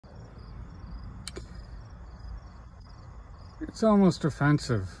It's almost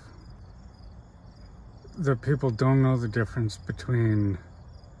offensive that people don't know the difference between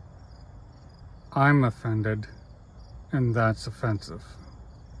I'm offended and that's offensive.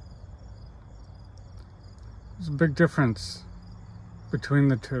 There's a big difference between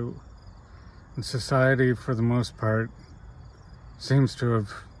the two. And society, for the most part, seems to have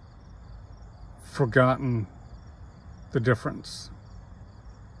forgotten the difference.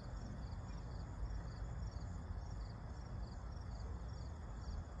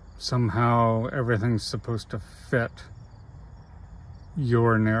 Somehow everything's supposed to fit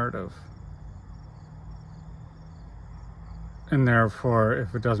your narrative. And therefore,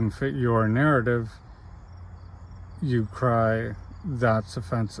 if it doesn't fit your narrative, you cry, that's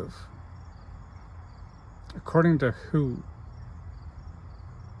offensive. According to who,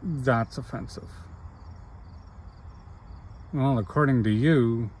 that's offensive? Well, according to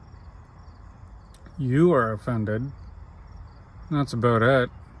you, you are offended. That's about it.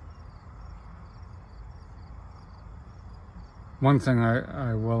 One thing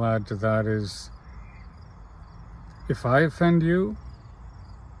I will add to that is, if I offend you,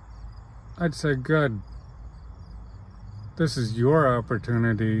 I'd say, good. This is your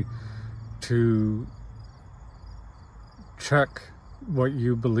opportunity to check what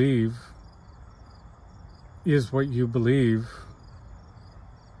you believe. Is what you believe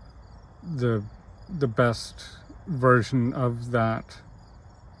the best version of that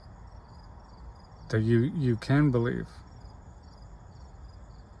you can believe?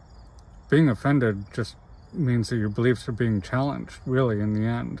 Being offended just means that your beliefs are being challenged, really, in the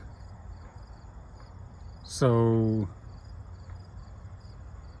end. So,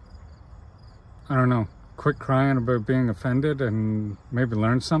 I don't know, quit crying about being offended and maybe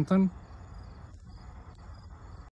learn something.